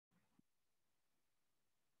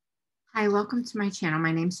Hi, welcome to my channel.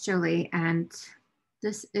 My name's Jolie, and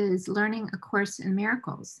this is Learning A Course in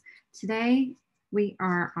Miracles. Today, we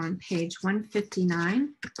are on page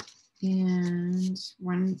 159 and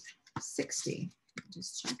 160.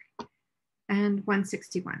 Just check. And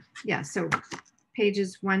 161. Yeah, so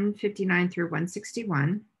pages 159 through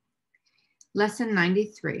 161. Lesson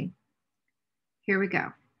 93. Here we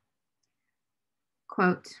go.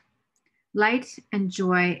 Quote, "Light and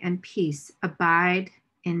joy and peace abide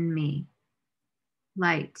in me.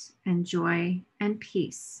 Light and joy and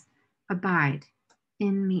peace abide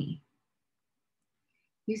in me."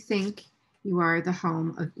 You think you are the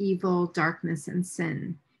home of evil, darkness, and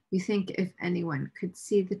sin. You think if anyone could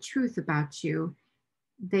see the truth about you,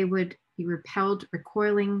 they would be repelled,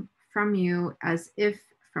 recoiling from you as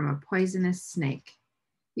if from a poisonous snake.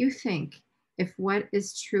 You think if what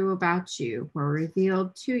is true about you were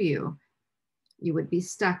revealed to you, you would be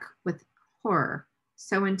stuck with horror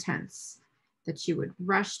so intense that you would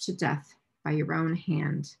rush to death by your own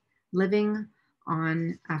hand, living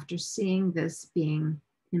on after seeing this being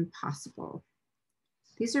impossible.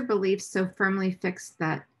 These are beliefs so firmly fixed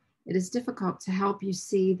that it is difficult to help you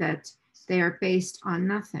see that they are based on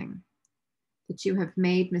nothing. That you have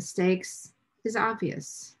made mistakes is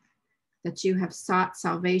obvious. That you have sought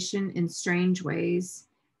salvation in strange ways,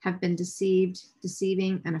 have been deceived,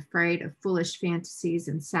 deceiving, and afraid of foolish fantasies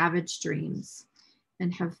and savage dreams,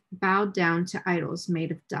 and have bowed down to idols made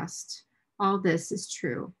of dust. All this is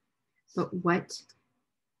true, but what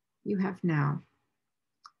you have now,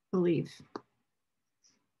 believe.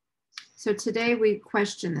 So today we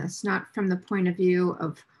question this, not from the point of view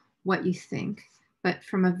of what you think, but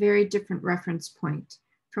from a very different reference point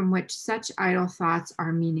from which such idle thoughts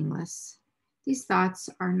are meaningless. These thoughts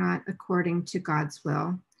are not according to God's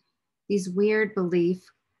will. These weird beliefs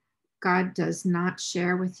God does not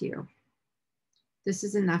share with you. This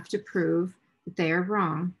is enough to prove that they are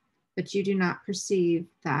wrong, but you do not perceive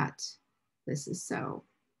that this is so.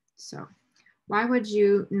 So, why would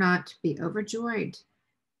you not be overjoyed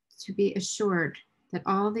to be assured that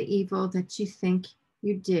all the evil that you think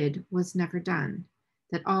you did was never done,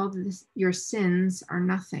 that all this, your sins are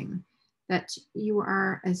nothing, that you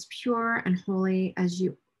are as pure and holy as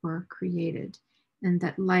you were created, and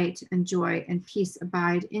that light and joy and peace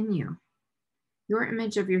abide in you? Your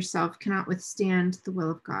image of yourself cannot withstand the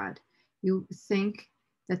will of God. You think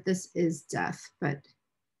that this is death, but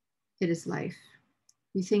it is life.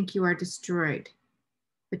 You think you are destroyed,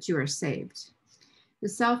 but you are saved. The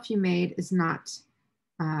self you made is not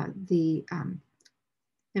the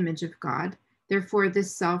image of God. Therefore,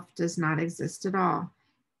 this self does not exist at all.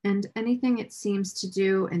 And anything it seems to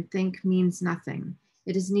do and think means nothing.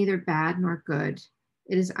 It is neither bad nor good.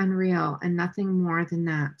 It is unreal and nothing more than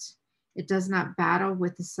that. It does not battle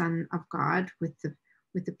with the Son of God, with the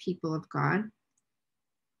people of God.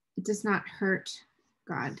 It does not hurt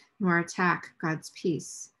God, nor attack God's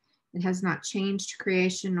peace. It has not changed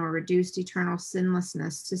creation nor reduced eternal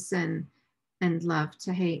sinlessness to sin and love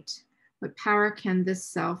to hate. What power can this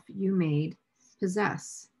self you made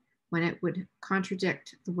possess when it would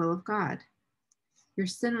contradict the will of God? Your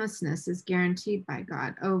sinlessness is guaranteed by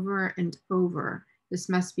God over and over. This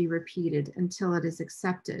must be repeated until it is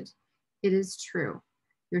accepted. It is true.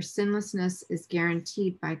 Your sinlessness is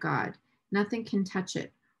guaranteed by God. Nothing can touch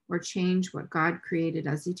it or change what God created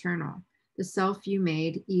as eternal. The self you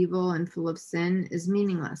made, evil and full of sin, is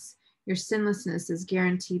meaningless. Your sinlessness is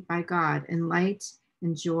guaranteed by God, and light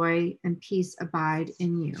and joy and peace abide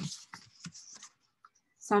in you.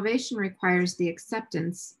 Salvation requires the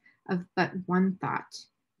acceptance of but one thought.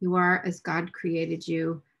 You are as God created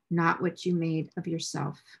you, not what you made of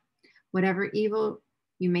yourself. Whatever evil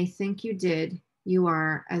you may think you did, you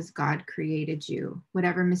are as God created you.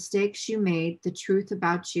 Whatever mistakes you made, the truth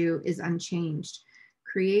about you is unchanged.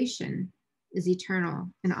 Creation is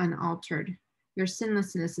eternal and unaltered. Your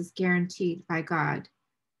sinlessness is guaranteed by God.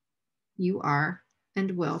 You are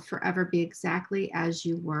and will forever be exactly as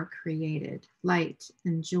you were created. Light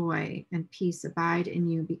and joy and peace abide in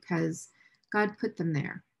you because God put them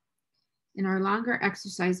there. In our longer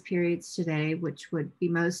exercise periods today, which would be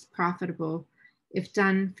most profitable if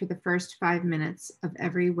done for the first 5 minutes of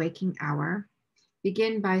every waking hour,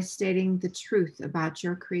 begin by stating the truth about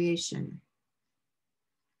your creation.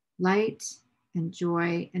 Light and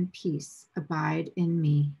joy and peace abide in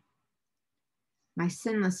me. My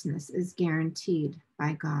sinlessness is guaranteed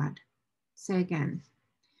by God. Say again.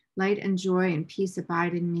 Light and joy and peace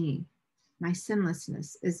abide in me. My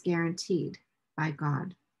sinlessness is guaranteed by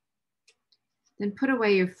God. Then put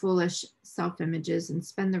away your foolish self-images and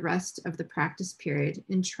spend the rest of the practice period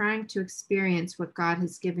in trying to experience what God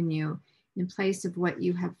has given you in place of what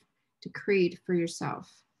you have decreed for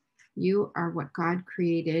yourself. You are what God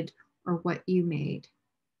created or what you made.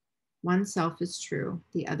 One self is true,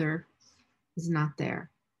 the other is not there.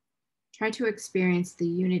 Try to experience the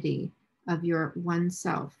unity of your one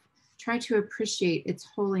self. Try to appreciate its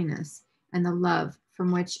holiness and the love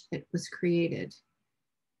from which it was created.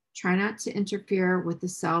 Try not to interfere with the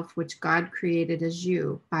self which God created as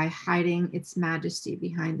you by hiding its majesty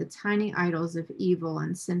behind the tiny idols of evil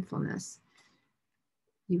and sinfulness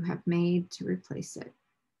you have made to replace it.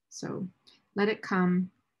 So let it come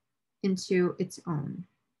into its own.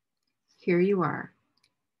 Here you are.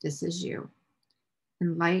 This is you.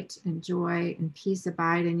 And light and joy and peace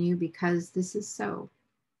abide in you because this is so.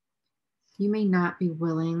 You may not be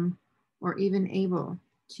willing or even able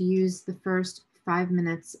to use the first 5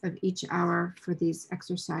 minutes of each hour for these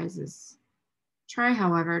exercises. Try,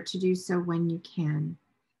 however, to do so when you can.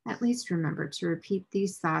 At least remember to repeat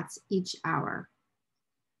these thoughts each hour.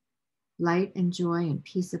 Light and joy and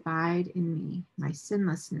peace abide in me. My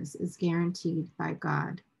sinlessness is guaranteed by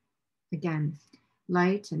God. Again,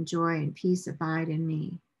 light and joy and peace abide in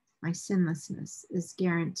me. My sinlessness is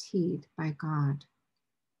guaranteed by God.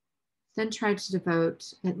 Then try to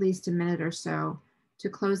devote at least a minute or so to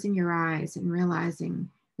closing your eyes and realizing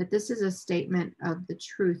that this is a statement of the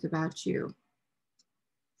truth about you.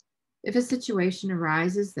 If a situation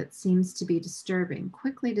arises that seems to be disturbing,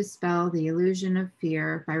 quickly dispel the illusion of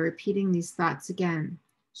fear by repeating these thoughts again.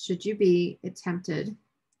 Should you be tempted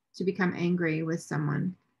to become angry with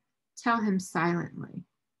someone, tell him silently,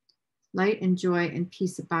 light and joy and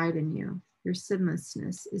peace abide in you. Your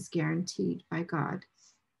sinlessness is guaranteed by God.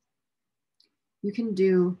 You can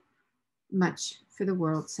do much for the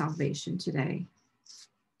world's salvation today.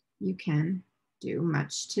 You can do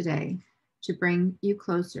much today to bring you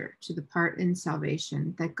closer to the part in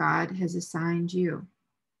salvation that God has assigned you.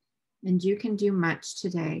 And you can do much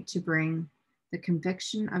today to bring the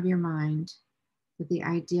conviction of your mind that the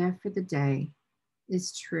idea for the day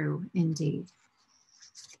is true indeed.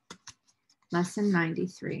 Lesson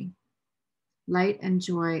 93. Light and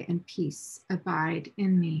joy and peace abide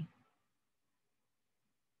in me.